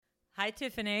Hi,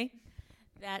 Tiffany.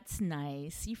 That's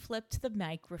nice. You flipped the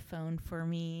microphone for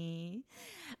me.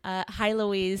 Hi,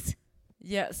 Louise.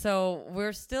 Yeah, so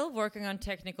we're still working on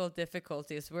technical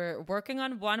difficulties. We're working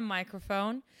on one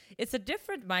microphone. It's a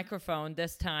different microphone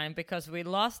this time because we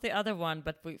lost the other one,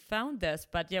 but we found this.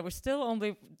 But yeah, we're still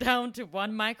only down to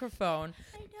one microphone.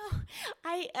 I know.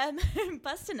 I am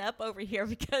busting up over here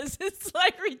because it's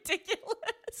like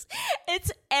ridiculous.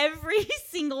 It's every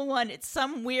single one. It's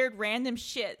some weird random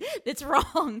shit that's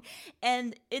wrong.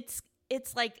 And it's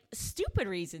like stupid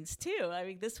reasons too. I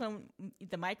mean, this one,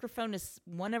 the microphone is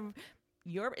one of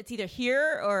it's either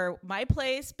here or my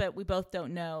place, but we both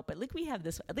don't know. But look,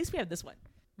 at least we have this one.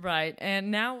 Right, and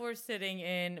now we're sitting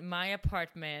in my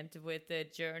apartment with the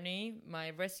Journey, my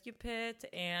rescue pet,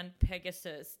 and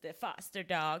Pegasus, the foster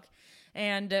dog.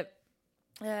 And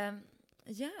yeah,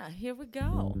 here we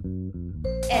go.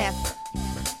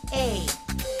 FAIRYTAILS.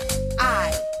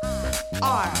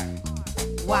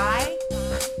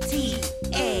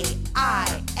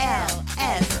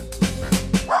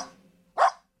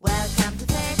 Welcome to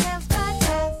Fairy Tales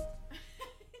Podcast.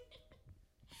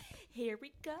 Here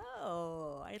we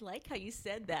go. I like how you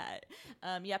said that.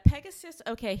 Yeah, Pegasus.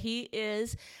 Okay, he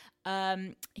is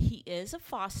a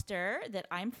foster that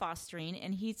I'm fostering,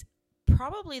 and he's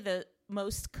probably the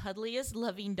most cuddliest,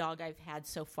 loving dog I've had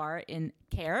so far in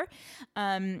care.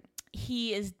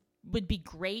 He would be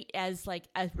great as like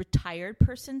a retired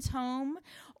person's home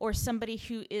or somebody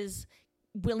who is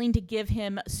willing to give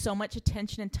him so much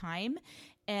attention and time.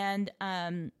 And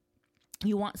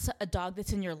you want a dog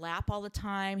that's in your lap all the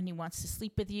time, and he wants to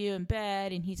sleep with you in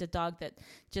bed, and he's a dog that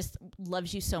just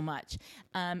loves you so much.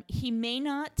 He may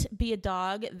not be a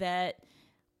dog that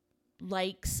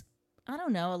likes, I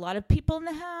don't know, a lot of people in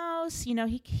the house. You know,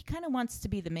 he kind of wants to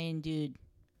be the main dude.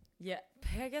 Yeah,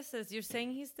 Pegasus, you're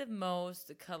saying he's the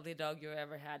most cuddly dog you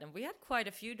ever had. And we had quite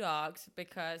a few dogs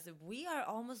because we are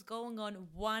almost going on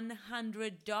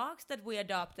 100 dogs that we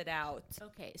adopted out.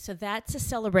 Okay, so that's a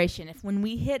celebration. When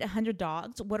we hit 100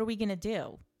 dogs, what are we going to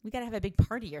do? We got to have a big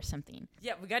party or something.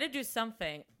 Yeah, we got to do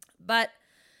something. But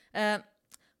I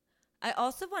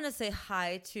also want to say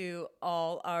hi to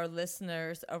all our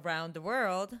listeners around the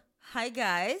world. Hi,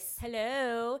 guys.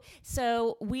 Hello.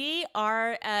 So we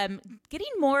are getting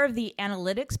more of the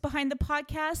analytics behind the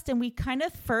podcast, and we kind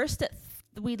of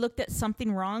we looked at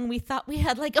something wrong. We thought we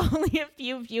had like only a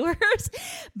few viewers,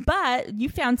 but you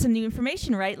found some new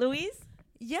information, right, Louise?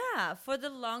 Yeah, for the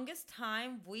longest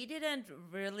time, we didn't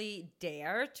really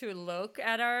dare to look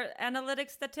at our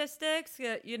analytics statistics,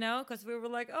 because we were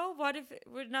like, oh, what if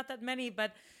we're not that many?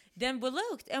 But then we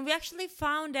looked, and we actually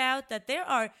found out that there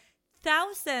are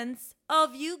thousands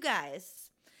of you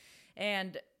guys.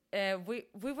 And we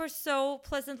were so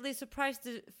pleasantly surprised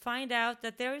to find out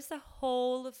that there is a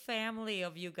whole family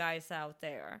of you guys out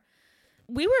there.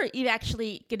 We were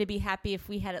actually going to be happy if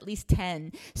we had at least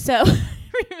 10. So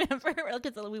remember,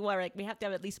 because we have to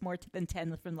have at least more than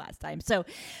 10 from last time. So,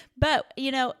 but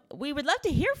we would love to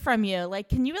hear from you. Like,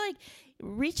 can you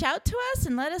reach out to us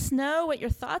and let us know what your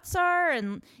thoughts are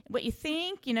and what you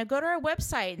think? Go to our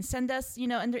website and send us,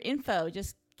 under info.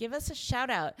 Just give us a shout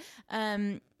out.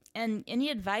 And any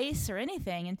advice or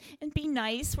anything, and be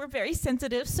nice. We're very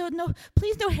sensitive, so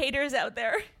please no haters out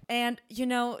there. And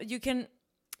you can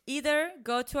either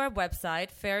go to our website,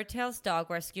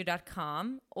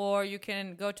 fairytalesdogrescue.com, or you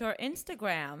can go to our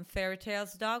Instagram,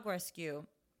 fairytalesdogrescue.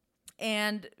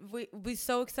 And we're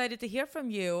so excited to hear from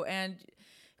you, and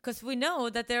because we know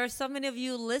that there are so many of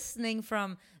you listening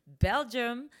from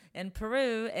Belgium and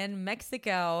Peru and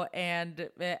Mexico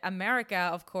and America,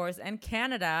 of course, and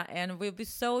Canada. And we'll be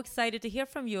so excited to hear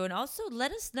from you. And also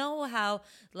let us know how,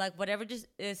 whatever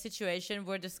situation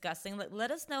we're discussing, let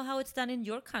us know how it's done in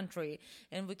your country.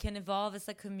 And we can evolve as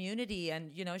a community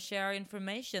and, share our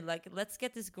information. Let's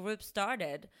get this group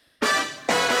started.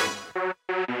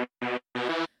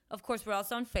 Of course, we're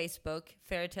also on Facebook,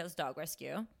 Fairy Tales Dog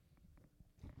Rescue.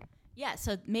 Yeah,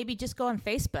 so maybe just go on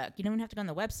Facebook. You don't even have to go on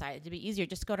the website. It'd be easier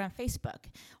just go on Facebook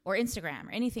or Instagram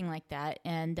or anything like that.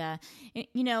 And,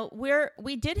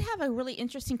 we did have a really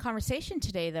interesting conversation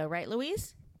today, though, right,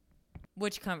 Louise?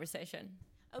 Which conversation?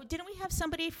 Oh, didn't we have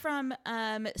somebody from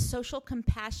Social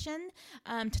Compassion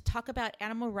to talk about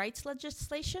animal rights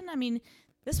legislation? I mean,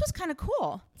 this was kind of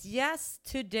cool. Yes,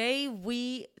 today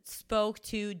we spoke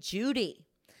to Judy.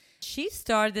 She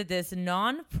started this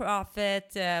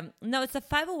nonprofit. It's a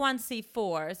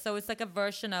 501c4, so it's like a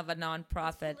version of a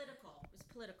nonprofit. It was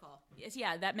political. Yes,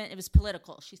 yeah, that meant it was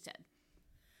political, she said.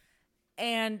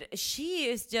 And she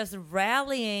is just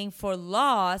rallying for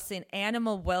laws in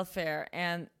animal welfare.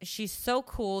 And she's so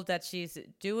cool that she's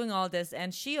doing all this.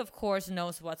 And she, of course,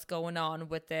 knows what's going on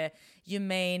with the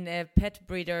Humane Pet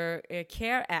Breeder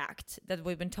Care Act that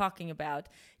we've been talking about.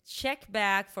 Check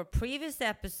back for previous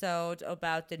episode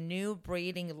about the new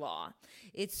breeding law.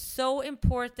 It's so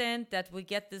important that we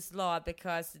get this law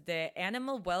because the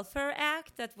Animal Welfare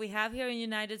Act that we have here in the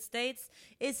United States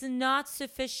is not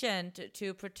sufficient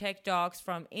to protect dogs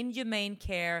from inhumane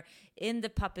care in the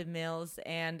puppy mills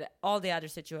and all the other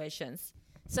situations.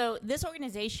 So this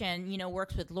organization,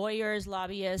 works with lawyers,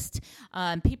 lobbyists,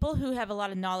 people who have a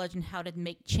lot of knowledge on how to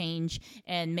make change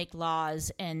and make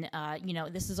laws. And,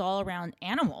 this is all around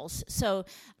animals. So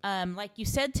like you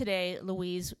said today,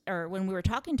 Louise, or when we were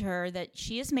talking to her, that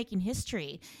she is making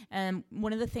history. And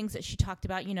one of the things that she talked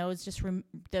about, is just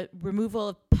the removal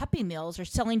of puppy mills or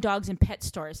selling dogs in pet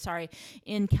stores,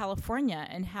 in California,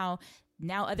 and how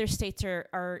now other states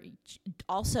are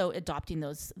also adopting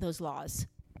those laws.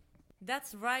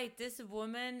 That's right. This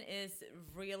woman is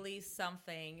really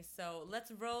something. So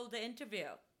let's roll the interview.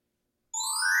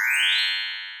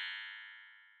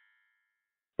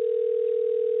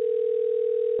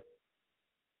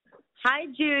 Hi,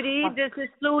 Judy. This is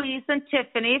Louise and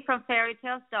Tiffany from Fairy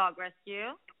Tales Dog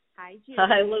Rescue. Hi, Judy.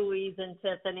 Hi, Louise and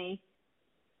Tiffany.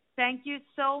 Thank you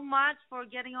so much for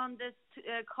getting on this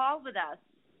call with us.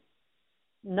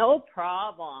 No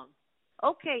problem.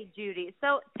 Okay, Judy.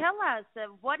 So tell us,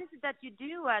 what is it that you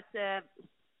do at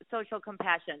Social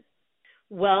Compassion?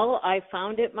 Well, I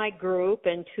founded my group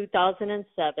in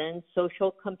 2007. Social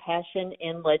Compassion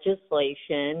in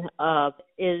Legislation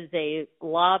is a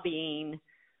lobbying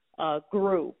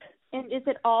group. And is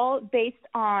it all based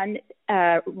on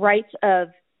rights of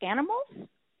animals?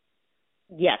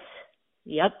 Yes.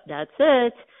 Yep, that's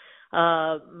it.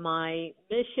 My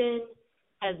mission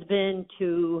has been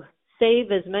to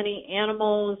save as many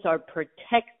animals or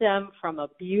protect them from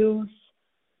abuse.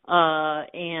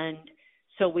 And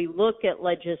so we look at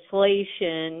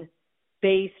legislation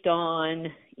based on,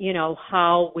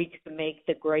 how we can make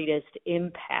the greatest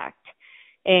impact.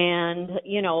 And,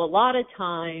 a lot of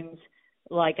times,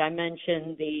 like I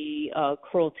mentioned, the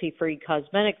Cruelty-Free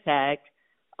Cosmetics Act,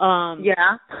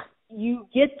 you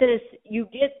get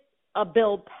a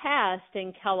bill passed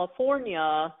in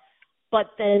California,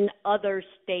 but then other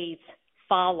states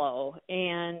follow.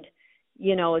 And,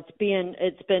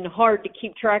 it's been hard to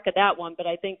keep track of that one, but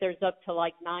I think there's up to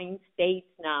like 9 states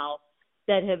now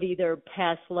that have either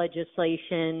passed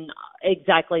legislation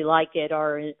exactly like it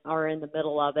or are in the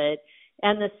middle of it.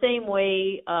 And the same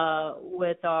way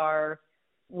with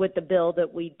the bill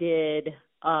that we did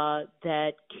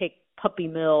that kicked puppy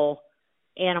mill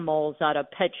animals out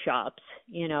of pet shops,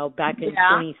 back in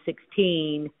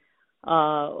 2016.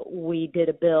 We did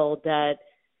a bill that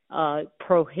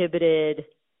prohibited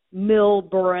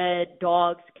mill-bred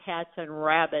dogs, cats, and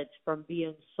rabbits from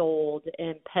being sold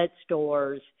in pet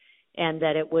stores, and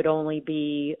that it would only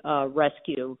be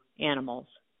rescue animals.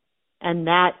 And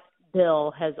that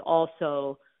bill has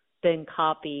also been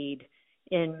copied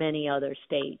in many other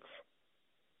states.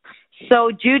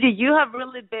 So, Judy, you have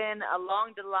really been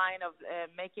along the line of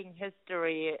making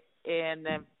history in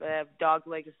dog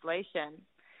legislation.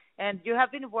 And you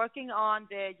have been working on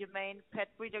the Humane Pet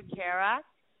Breeder Care Act?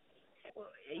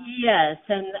 Yes,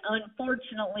 and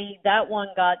unfortunately that one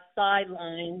got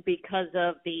sidelined because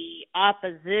of the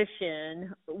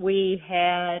opposition. We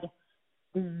had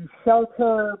the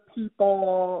shelter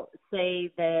people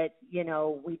say that,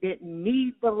 we didn't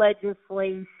need the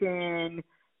legislation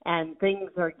and things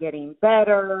are getting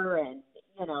better. And,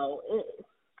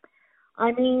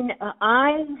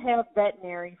 I have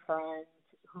veterinary friends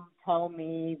who tell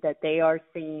me that they are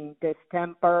seeing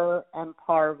distemper and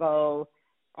parvo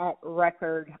at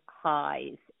record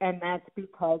highs, and that's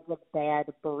because of bad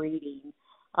breeding.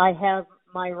 I have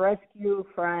my rescue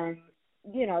friends,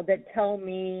 that tell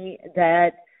me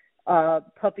that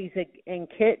puppies and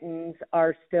kittens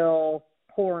are still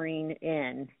pouring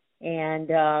in, and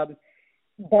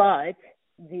but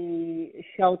the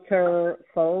shelter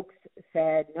folks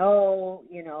said, no,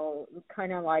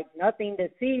 kind of like nothing to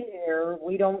see here.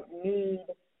 We don't need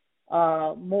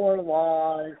more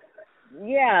laws.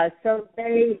 Yeah, so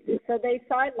they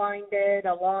sidelined it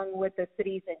along with the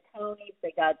cities and counties.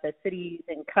 They got the cities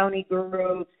and county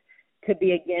groups to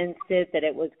be against it, that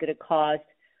it was going to cost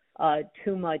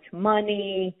too much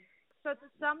money. So to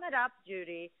sum it up,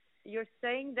 Judy, you're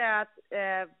saying that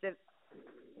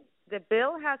the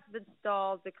bill has been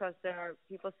stalled because there are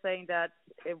people saying that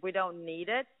we don't need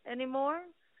it anymore,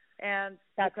 and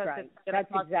that's because right. it's going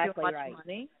to cost exactly too much right.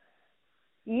 money.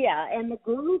 Yeah, and the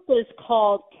group is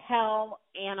called Cal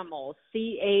Animals,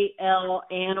 CAL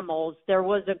Animals. There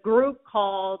was a group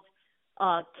called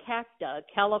CACTA,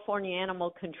 California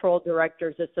Animal Control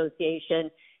Directors Association,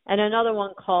 and another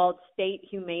one called State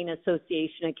Humane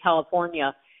Association of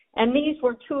California. And these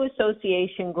were two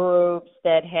association groups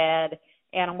that had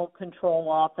animal control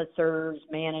officers,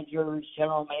 managers,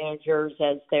 general managers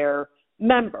as their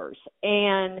members.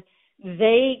 And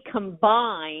they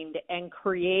combined and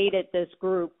created this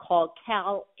group called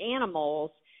Cal Animals.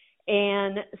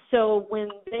 And so when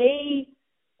they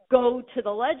go to the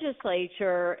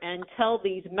legislature and tell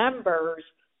these members,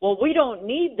 well, we don't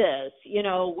need this,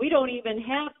 we don't even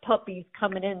have puppies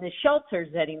coming in the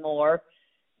shelters anymore,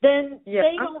 then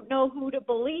they don't know who to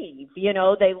believe.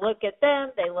 They look at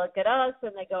them, they look at us,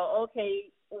 and they go,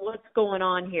 okay, what's going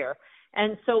on here?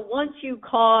 And so once you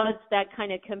cause that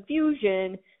kind of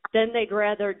confusion, then they'd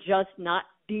rather just not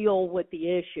deal with the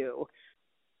issue.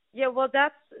 Yeah, well,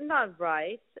 that's not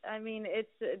right. I mean,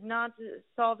 it's not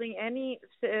solving any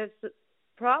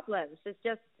problems. It's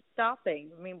just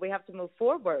stopping. I mean, we have to move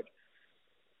forward.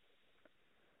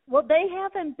 Well, they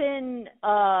haven't been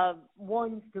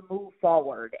ones to move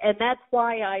forward, and that's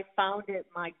why I founded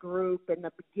my group in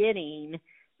the beginning,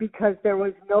 because there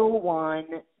was no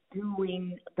one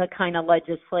doing the kind of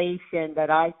legislation that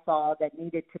I saw that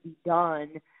needed to be done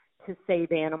to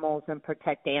save animals and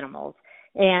protect animals.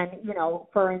 And,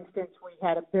 for instance, we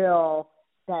had a bill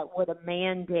that would have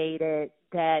mandated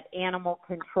that animal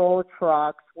control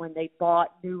trucks, when they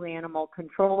bought new animal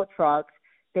control trucks,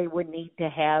 they would need to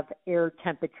have air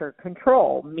temperature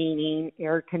control, meaning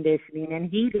air conditioning and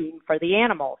heating for the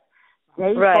animals.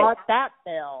 They fought that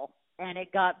bill, and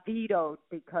it got vetoed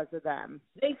because of them.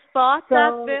 They fought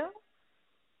that bill?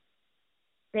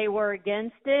 They were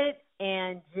against it,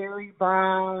 and Jerry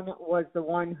Brown was the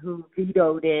one who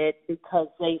vetoed it because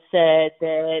they said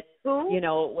that, it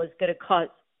was going to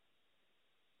cost.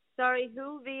 Sorry,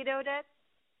 who vetoed it?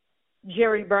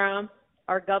 Jerry Brown,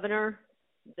 our governor,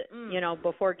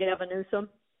 before Gavin Newsom.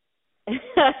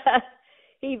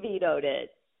 He vetoed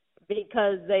it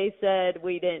because they said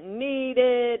we didn't need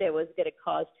it. It was going to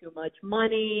cost too much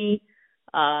money.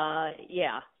 How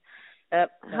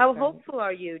hopeful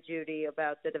are you, Judy,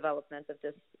 about the development of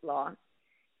this law?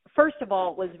 First of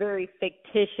all, it was very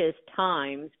fictitious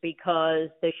times because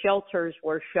the shelters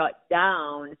were shut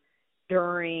down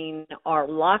during our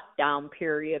lockdown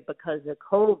period because of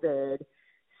COVID.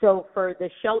 So for the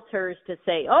shelters to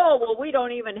say, oh, well, we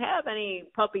don't even have any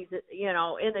puppies, in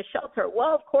the shelter.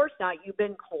 Well, of course not. You've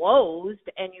been closed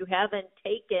and you haven't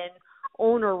taken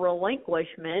owner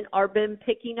relinquishment or been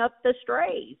picking up the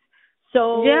strays.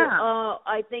 So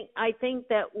I think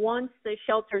that once the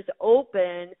shelters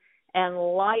open and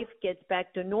life gets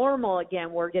back to normal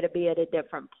again, we're going to be at a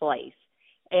different place.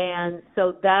 And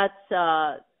so that's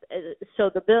so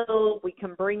the bill, we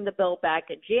can bring the bill back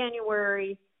in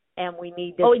January, and we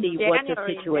need to see what the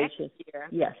situation is.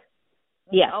 Yes.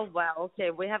 Yes. Oh, wow. Okay,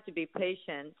 we have to be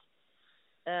patient.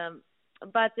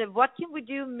 But what can we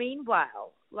do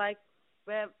meanwhile? Like,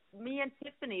 me and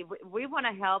Tiffany, we want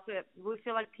to help. We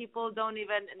feel like people don't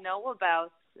even know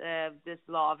about this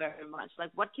law very much.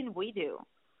 Like, what can we do?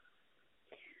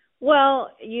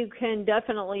 Well, you can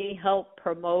definitely help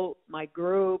promote my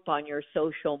group on your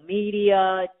social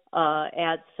media,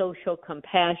 add social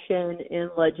compassion in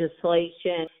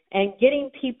legislation, and getting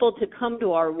people to come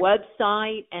to our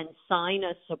website and sign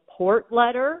a support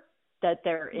letter that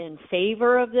they're in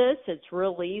favor of this. It's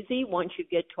real easy. Once you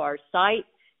get to our site,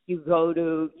 you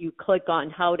click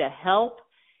on how to help,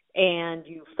 and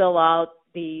you fill out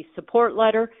the support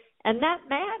letter. And that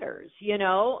matters,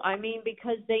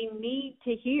 because they need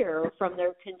to hear from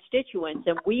their constituents,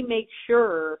 and we make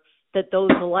sure that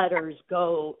those letters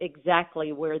go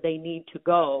exactly where they need to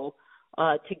go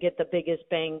to get the biggest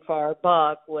bang for our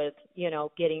buck with,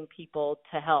 getting people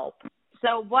to help.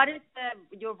 So what is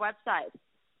your website?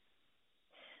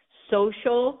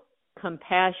 Social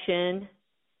Compassion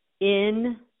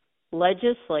in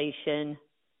Legislation.org.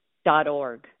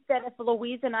 That if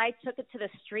Louise and I took it to the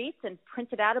streets and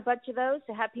printed out a bunch of those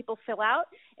to have people fill out,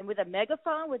 and with a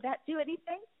megaphone, would that do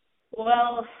anything?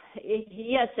 Well,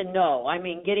 yes and no. I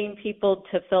mean, getting people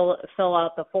to fill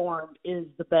out the form is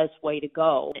the best way to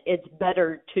go. It's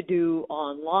better to do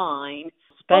online,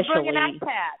 especially. Or bring an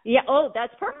iPad. Yeah. Oh,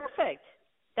 that's perfect.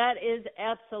 That is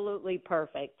absolutely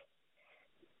perfect.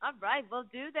 All right, we'll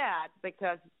do that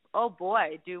because, oh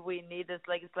boy, do we need this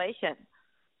legislation.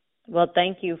 Well,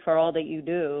 thank you for all that you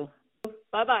do.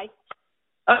 Bye-bye.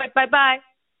 All right, bye-bye.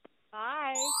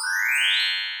 Bye.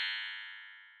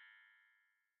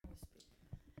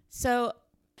 So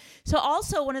So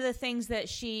also one of the things that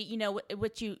she,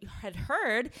 what you had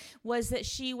heard was that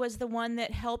she was the one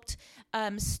that helped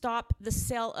stop the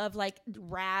sale of like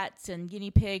rats and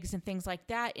guinea pigs and things like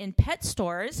that in pet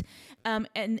stores,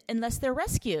 and unless they're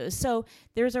rescues. So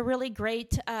there's a really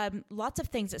great, lots of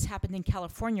things that's happened in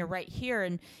California right here.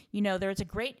 And, there's a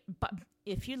great,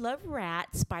 if you love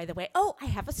rats, by the way, I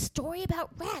have a story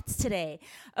about rats today.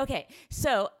 Okay,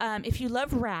 so if you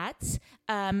love rats,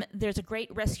 there's a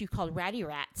great rescue called Ratty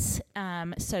Rats.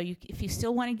 So if you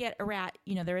still want to get a rat,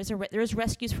 there is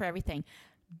rescues for everything.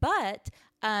 But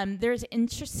there's an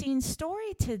interesting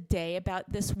story today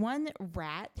about this one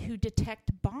rat who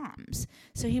detected bombs.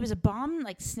 So he was a bomb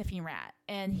sniffing rat,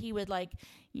 and he would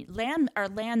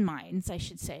landmines, I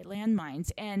should say,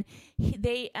 landmines. And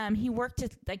he worked to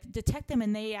detect them,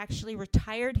 and they actually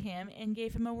retired him and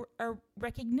gave him a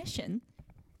recognition.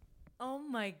 Oh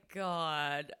my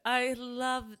God. I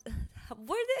love,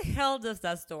 where the hell does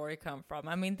that story come from?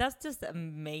 I mean, that's just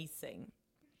amazing.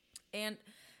 And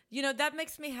that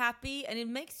makes me happy, and it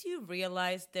makes you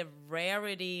realize the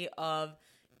rarity of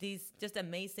these just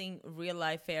amazing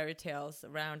real-life fairy tales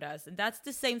around us. And that's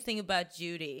the same thing about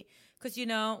Judy. Because,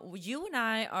 you and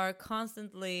I are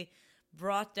constantly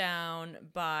brought down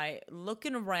by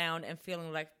looking around and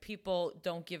feeling like people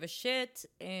don't give a shit,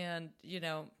 and,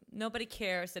 nobody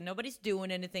cares, and nobody's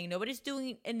doing anything. Nobody's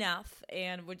doing enough,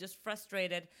 and we're just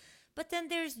frustrated. But then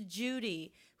there's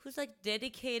Judy, who's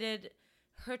dedicated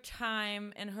her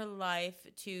time and her life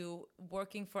to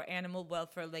working for animal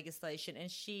welfare legislation,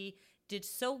 and she did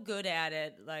so good at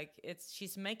it.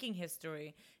 She's making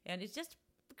history, and it just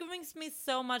brings me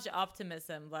so much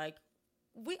optimism.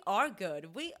 We are good.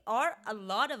 A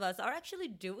lot of us are actually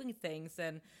doing things,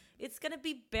 and it's gonna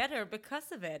be better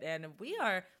because of it. And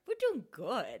we're doing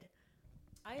good.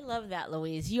 I love that,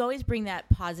 Louise. You always bring that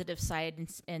positive side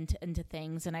into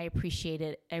things, and I appreciate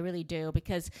it. I really do,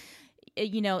 because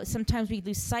sometimes we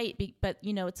lose sight, but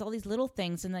it's all these little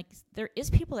things, and there is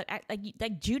people that act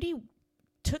like Judy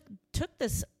took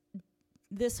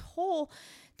this whole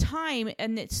time,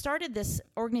 and it started this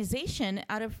organization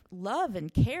out of love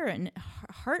and care and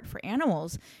heart for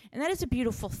animals, and that is a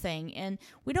beautiful thing. And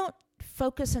we don't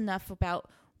focus enough about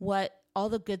what all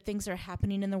the good things are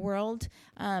happening in the world.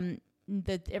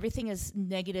 That everything is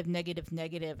negative,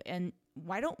 and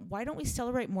why don't we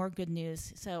celebrate more good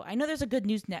news? So I know there's a good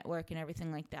news network and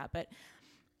everything like that, but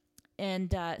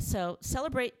so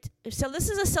celebrate. So this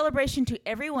is a celebration to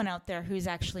everyone out there who's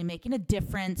actually making a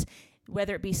difference,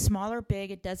 whether it be small or big.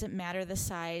 It doesn't matter the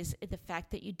size. The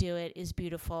fact that you do it is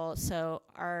beautiful. So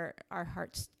our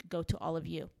hearts go to all of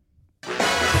you.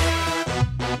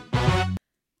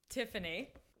 Tiffany.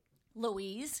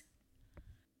 Louise.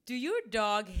 Do your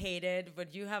dog hate it when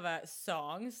you have a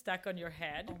song stuck on your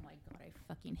head? Oh my God, I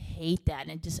fucking hate that.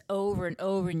 And just over and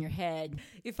over in your head.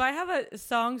 If I have a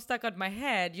song stuck on my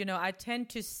head, I tend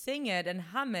to sing it and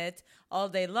hum it all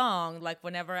day long,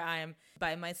 whenever I'm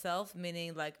by myself,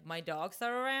 meaning my dogs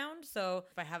are around. So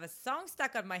if I have a song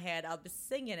stuck on my head, I'll be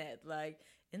singing it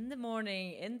in the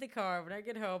morning, in the car, when I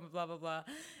get home, blah, blah, blah.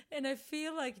 And I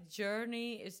feel like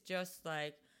Journey is just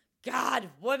God,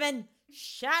 woman,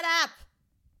 shut up.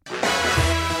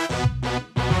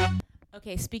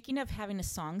 Okay, speaking of having a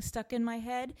song stuck in my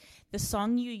head, the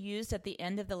song you used at the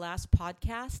end of the last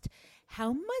podcast,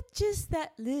 how much is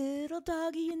that little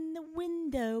doggy in the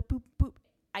window? Boop, boop.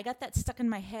 I got that stuck in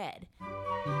my head.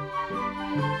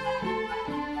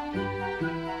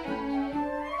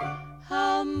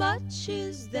 How much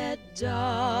is that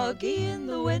doggy in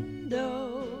the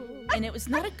window? And it was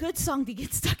not a good song to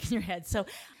get stuck in your head, so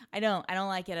I don't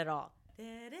like it at all.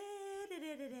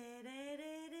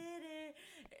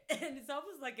 And it's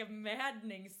almost like a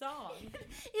maddening song.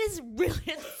 It's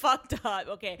really fucked up.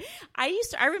 Okay, I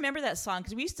remember that song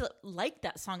because we used to like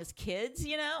that song as kids.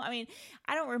 I mean,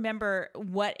 I don't remember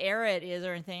what era it is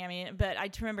or anything. But I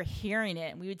remember hearing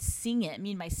it, and we would sing it,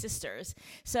 me and my sisters.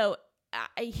 So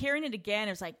hearing it again,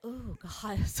 it was like, oh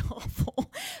God, it's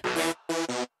awful.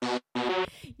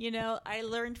 I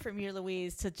learned from you,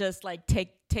 Louise, to just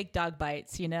take dog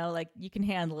bites, you can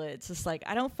handle it. It's just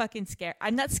I don't fucking scare.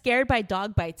 I'm not scared by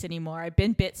dog bites anymore. I've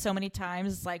been bit so many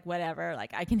times. It's whatever,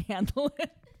 I can handle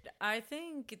it. I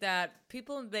think that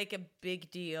people make a big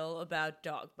deal about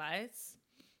dog bites.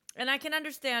 And I can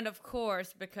understand, of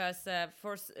course, because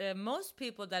for most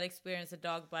people that experience a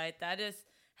dog bite,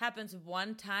 happens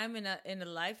one time in a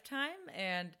lifetime,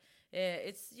 and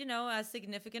it's a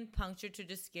significant puncture to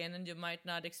the skin, and you might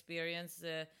not experience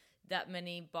that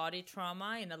many body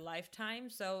trauma in a lifetime.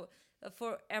 So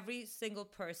for every single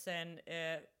person,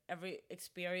 every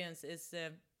experience is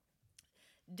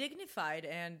dignified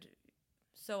and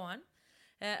so on.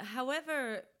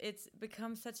 However, it's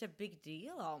become such a big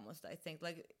deal almost, I think.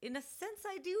 Like, in a sense,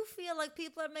 I do feel like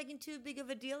people are making too big of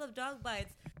a deal of dog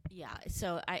bites. Yeah,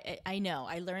 so I know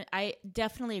I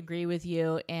definitely agree with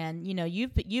you, and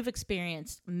you've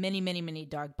experienced many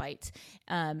dog bites,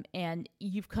 and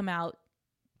you've come out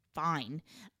fine,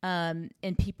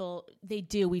 and people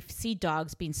we see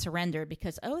dogs being surrendered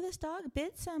because this dog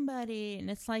bit somebody, and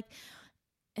it's like,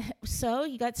 so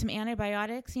you got some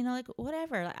antibiotics, like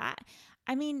whatever.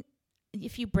 I mean,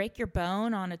 if you break your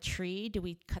bone on a tree, do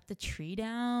we cut the tree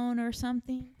down or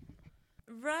something?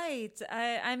 Right.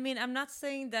 I mean, I'm not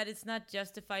saying that it's not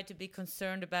justified to be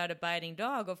concerned about a biting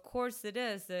dog. Of course it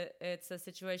is. It's a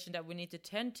situation that we need to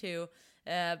tend to,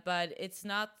 but it's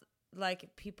not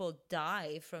like people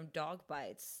die from dog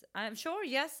bites. I'm sure,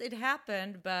 yes, it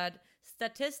happened, but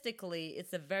statistically,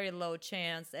 it's a very low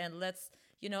chance. And let's,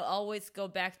 always go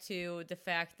back to the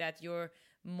fact that you're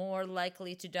more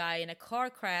likely to die in a car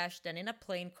crash than in a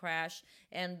plane crash.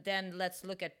 And then let's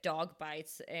look at dog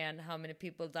bites and how many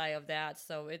people die of that.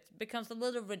 So it becomes a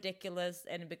little ridiculous,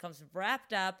 and it becomes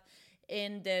wrapped up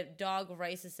in the dog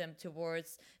racism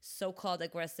towards so-called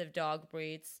aggressive dog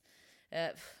breeds.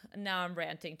 Now I'm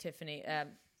ranting, Tiffany.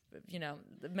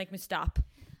 Make me stop.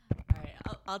 All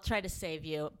right, I'll try to save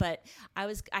you. But I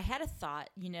had a thought,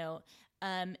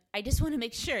 I just want to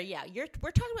make sure. Yeah,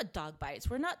 we're talking about dog bites.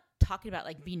 We're not talking about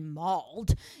like being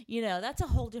mauled. That's a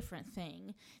whole different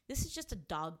thing. This is just a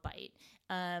dog bite.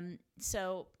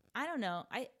 So I don't know.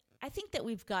 I think that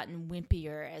we've gotten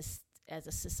wimpier as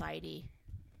a society.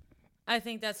 I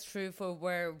think that's true for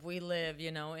where we live,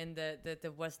 in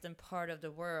the western part of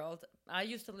the world. I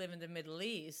used to live in the Middle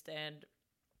East, and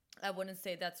I wouldn't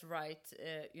say that's right,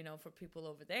 for people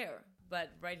over there.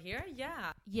 But right here,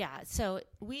 yeah. Yeah, so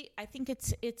I think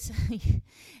it's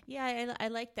yeah, I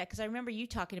like that, because I remember you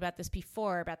talking about this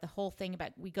before, about the whole thing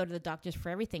about we go to the doctors for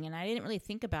everything, and I didn't really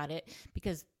think about it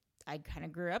because I kind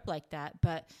of grew up like that.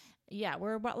 But yeah,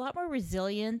 we're a lot more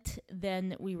resilient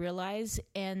than we realize,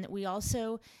 and we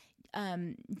also...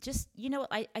 just,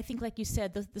 I think, like you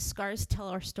said, the scars tell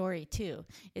our story too.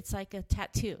 It's like a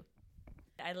tattoo.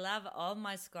 I love all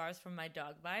my scars from my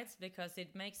dog bites because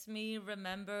it makes me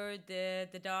remember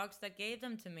the dogs that gave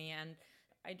them to me. And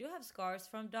I do have scars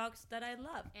from dogs that I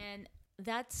love. And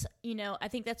that's, I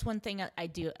think that's one thing I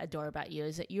do adore about you,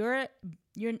 is that you're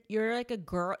like a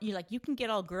girl. You can get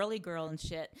all girly girl and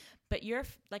shit, but you're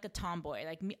like a tomboy.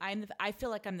 Like me, I feel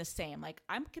like I'm the same. Like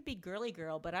I could be girly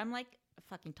girl, but I'm like a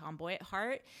fucking tomboy at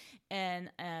heart. And,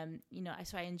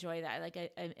 so I enjoy that. Like,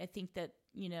 I think that,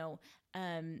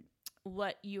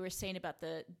 what you were saying about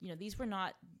these were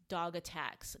not dog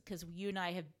attacks, because you and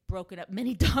I have broken up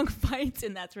many dog fights,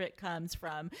 and that's where it comes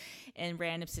from, in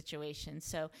random situations.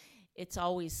 So it's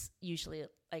always usually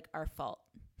like our fault.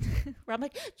 Where I'm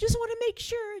like, just want to make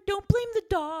sure, don't blame the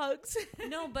dogs.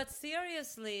 No, but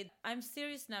seriously, I'm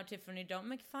serious now, Tiffany. Don't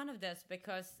make fun of this,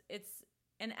 because it's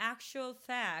an actual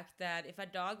fact that if a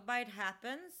dog bite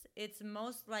happens, it's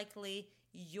most likely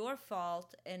your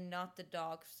fault and not the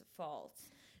dog's fault.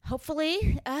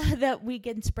 Hopefully that we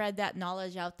can spread that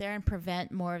knowledge out there and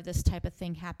prevent more of this type of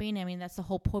thing happening. I mean, that's the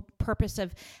whole purpose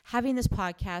of having this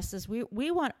podcast, is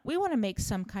we want to make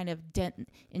some kind of dent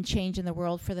and change in the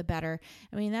world for the better.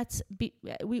 I mean,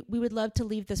 we would love to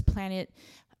leave this planet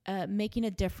making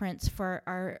a difference for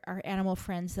our animal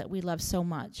friends that we love so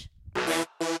much.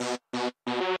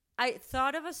 I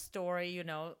thought of a story,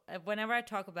 whenever I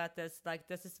talk about this, like,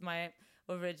 this is my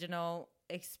original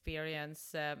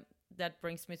experience that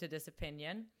brings me to this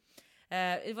opinion.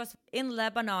 It was in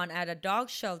Lebanon at a dog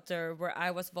shelter where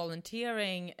I was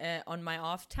volunteering on my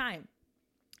off time.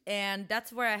 And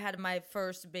that's where I had my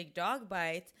first big dog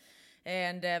bite.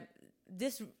 And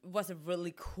this was a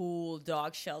really cool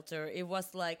dog shelter. It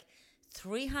was like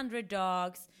 300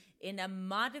 dogs in a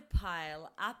mud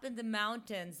pile up in the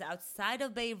mountains outside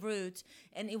of Beirut,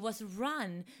 and it was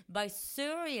run by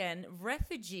Syrian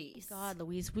refugees. God,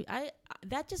 Louise,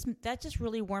 that just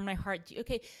really warmed my heart.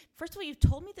 Okay, first of all, you've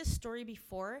told me this story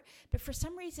before, but for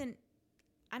some reason,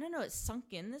 I don't know, it sunk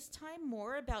in this time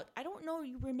more about, I don't know,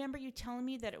 you remember you telling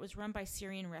me that it was run by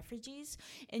Syrian refugees,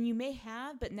 and you may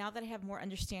have, but now that I have more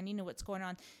understanding of what's going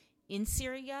on in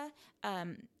Syria,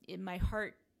 my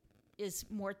heart is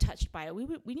more touched by it.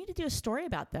 We need to do a story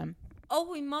about them. Oh,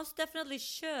 we most definitely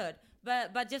should.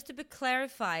 But just to be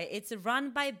clarified, it's run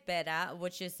by Beda,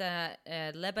 which is a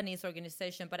Lebanese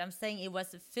organization. But I'm saying it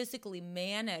was physically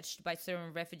managed by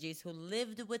Syrian refugees who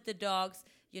lived with the dogs,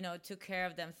 took care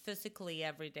of them physically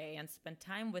every day and spent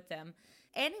time with them.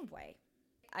 Anyway,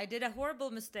 I did a horrible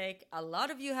mistake. A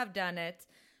lot of you have done it.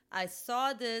 I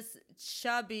saw this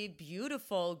chubby,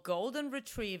 beautiful golden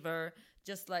retriever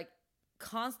just like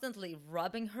constantly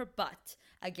rubbing her butt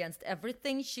against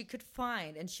everything she could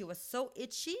find. And she was so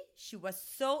itchy.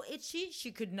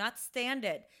 She could not stand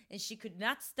it, and she could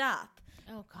not stop.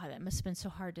 Oh, God, that must have been so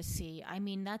hard to see. I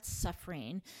mean, that's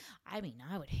suffering. I mean,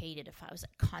 I would hate it if I was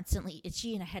constantly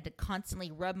itchy and I had to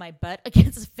constantly rub my butt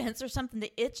against a fence or something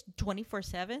to itch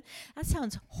 24/7. That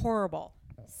sounds horrible.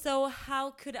 So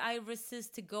how could I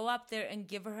resist to go up there and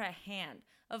give her a hand?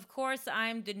 Of course,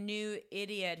 I'm the new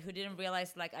idiot who didn't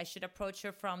realize like I should approach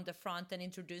her from the front and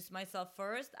introduce myself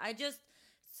first. I just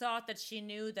thought that she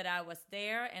knew that I was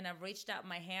there, and I reached out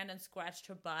my hand and scratched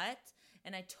her butt,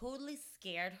 and I totally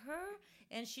scared her,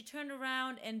 and she turned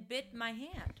around and bit my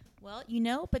hand. Well, you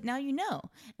know, but now you know.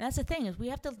 And that's the thing, is we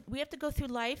have to go through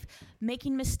life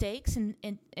making mistakes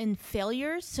and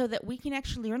failures so that we can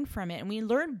actually learn from it. And we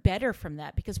learn better from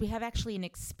that because we have actually an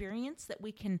experience that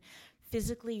we can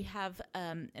physically have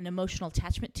an emotional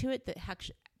attachment to it that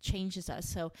changes us.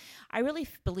 So I really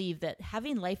believe that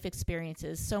having life experience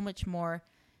is so much more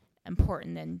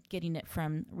important than getting it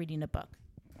from reading a book.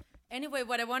 Anyway,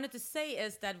 what I wanted to say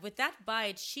is that with that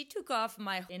bite, she took off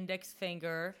my index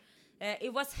finger.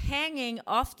 It was hanging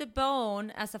off the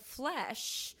bone as a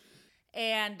flesh.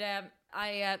 And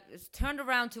I turned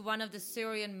around to one of the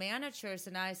Syrian managers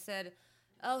and I said,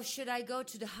 "Oh, should I go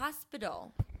to the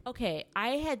hospital?" Okay,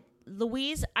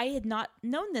 Louise, I had not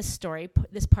known this story,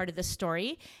 this part of the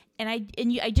story, and I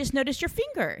just noticed your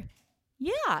finger.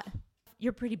 Yeah.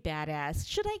 You're pretty badass.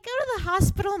 Should I go to the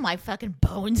hospital? My fucking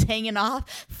bones hanging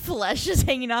off, flesh is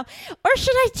hanging off, or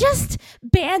should I just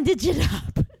bandage it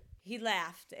up? He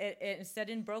laughed and said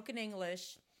in broken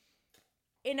English,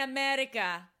 "In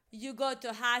America, you go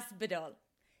to hospital.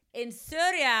 In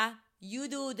Syria, you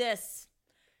do this."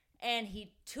 And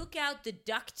he took out the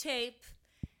duct tape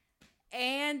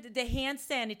and the hand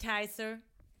sanitizer.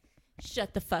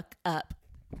 Shut the fuck up.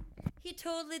 He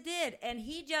totally did. And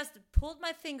he just pulled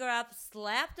my finger up,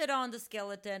 slapped it on the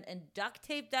skeleton, and duct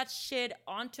taped that shit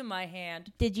onto my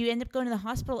hand. Did you end up going to the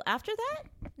hospital after that?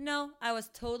 No, I was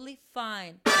totally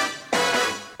fine.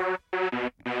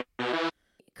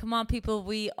 Come on, people.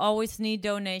 We always need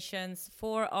donations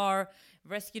for our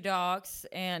rescue dogs.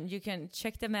 And you can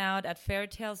check them out at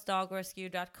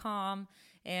fairytalesdogrescue.com.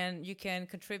 And you can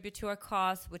contribute to our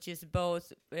cause, which is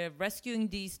both rescuing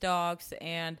these dogs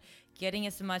and getting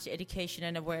as much education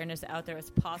and awareness out there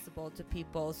as possible to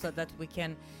people so that we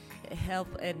can help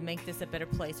and make this a better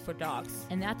place for dogs.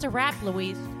 And that's a wrap,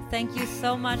 Louise. Thank you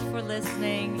so much for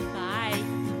listening.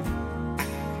 Bye.